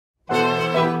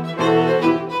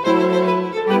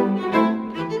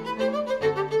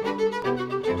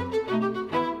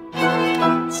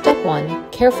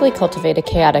carefully cultivate a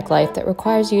chaotic life that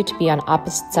requires you to be on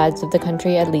opposite sides of the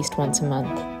country at least once a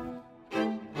month.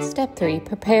 Step 3.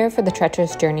 Prepare for the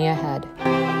treacherous journey ahead.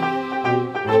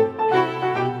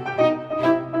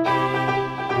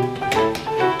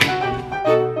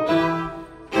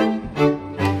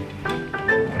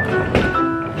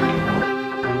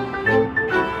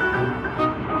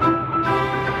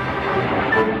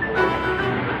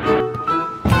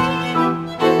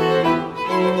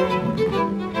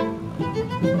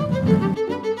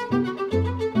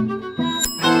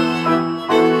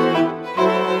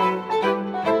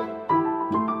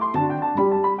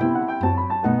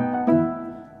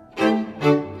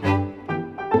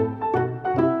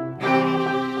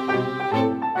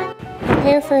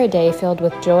 Prepare for a day filled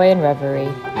with joy and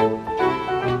reverie.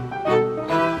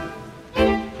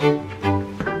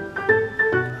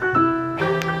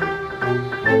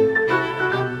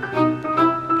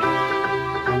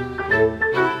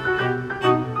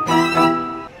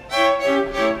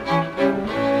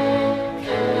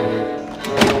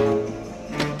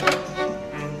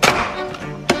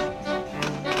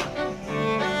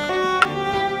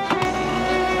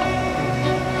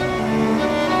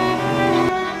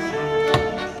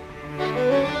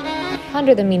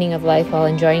 Ponder the meaning of life while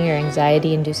enjoying your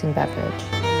anxiety-inducing beverage.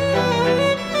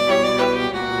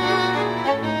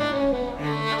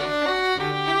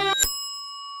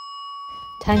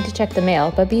 Time to check the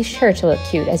mail, but be sure to look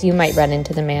cute as you might run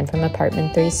into the man from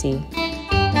apartment 3C.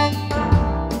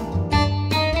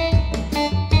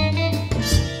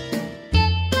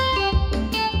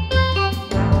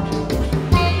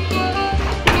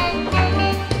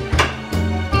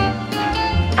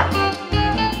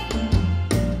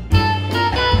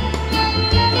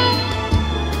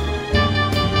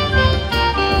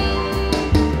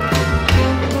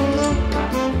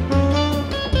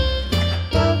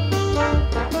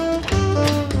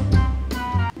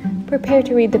 Prepare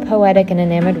to read the poetic and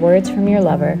enamored words from your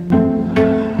lover.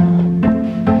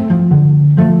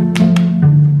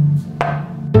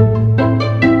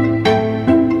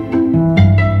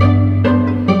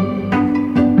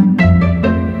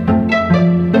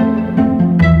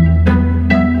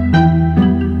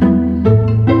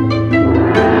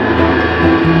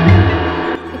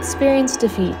 Experience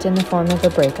defeat in the form of a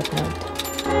breakup note.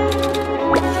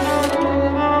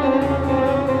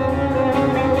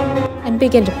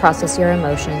 Begin to process your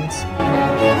emotions.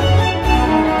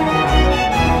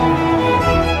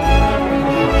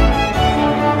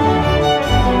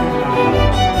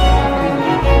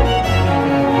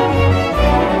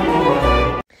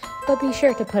 But be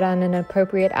sure to put on an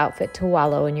appropriate outfit to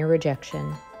wallow in your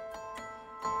rejection.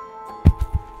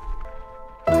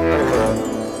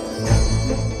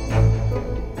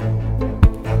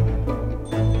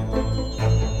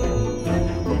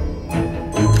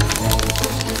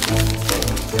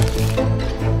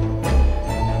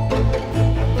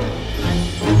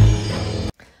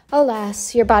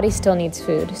 Alas, your body still needs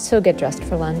food, so get dressed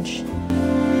for lunch.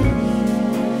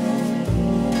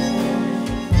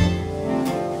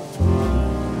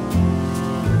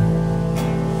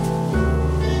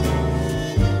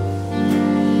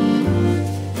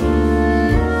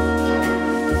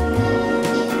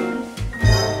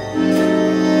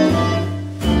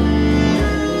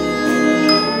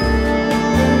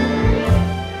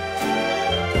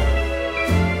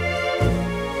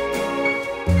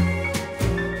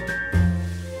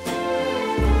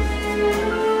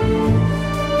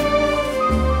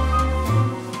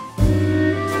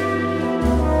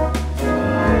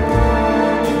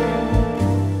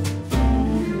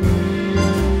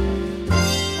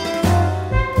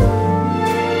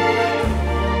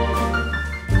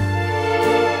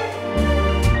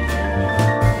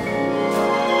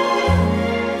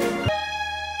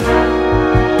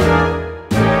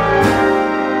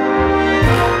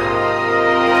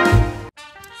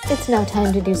 It's now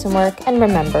time to do some work, and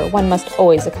remember, one must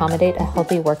always accommodate a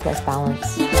healthy work-life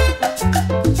balance.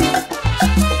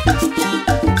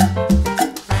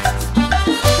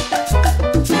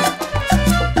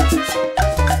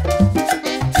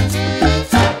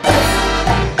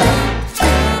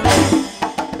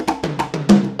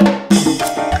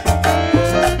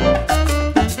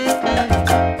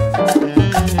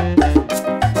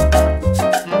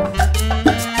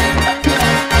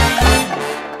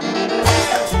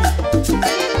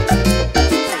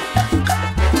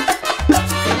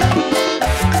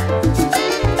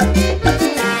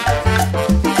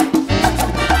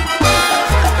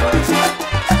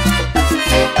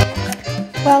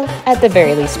 Well, at the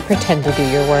very least, pretend to do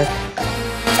your work.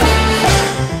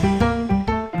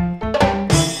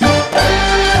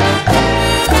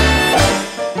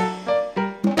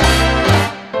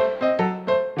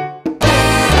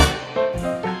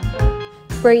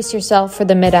 Brace yourself for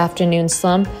the mid-afternoon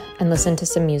slump and listen to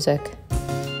some music.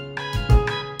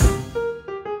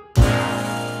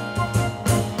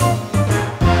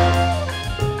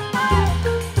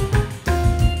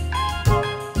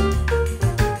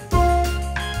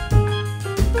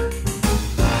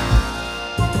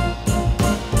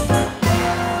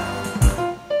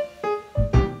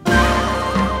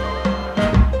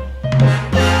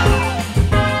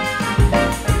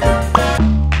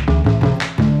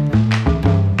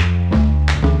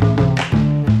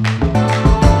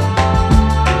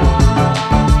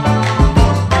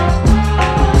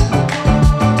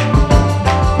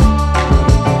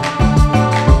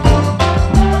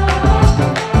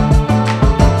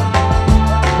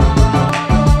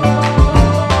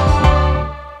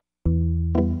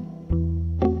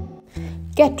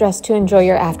 Get dressed to enjoy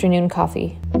your afternoon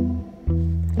coffee.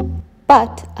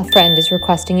 But a friend is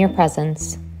requesting your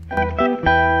presence.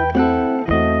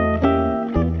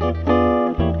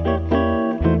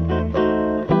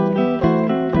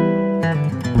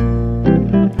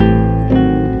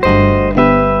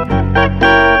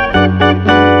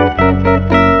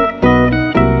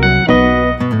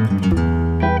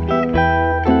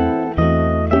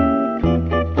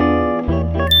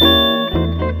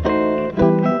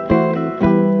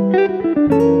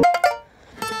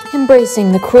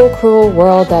 Embracing the cruel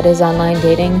world that is online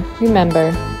dating,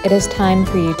 remember, it is time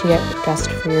for you to get dressed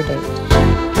for your date.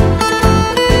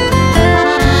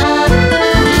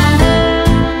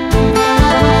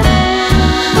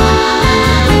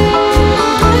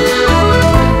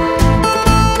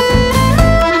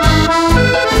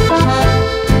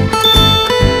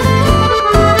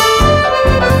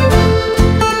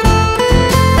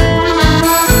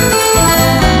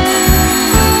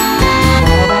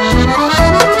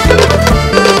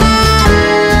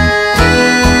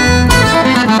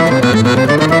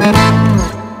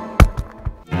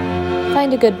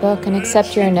 Find a good book and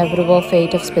accept your inevitable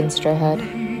fate of spinsterhood.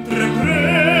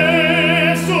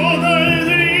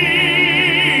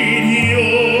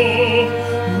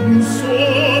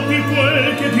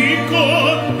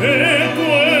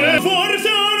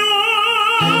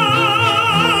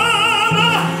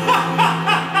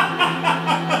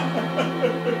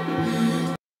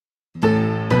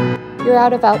 You're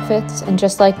out of outfits, and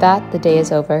just like that, the day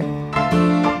is over.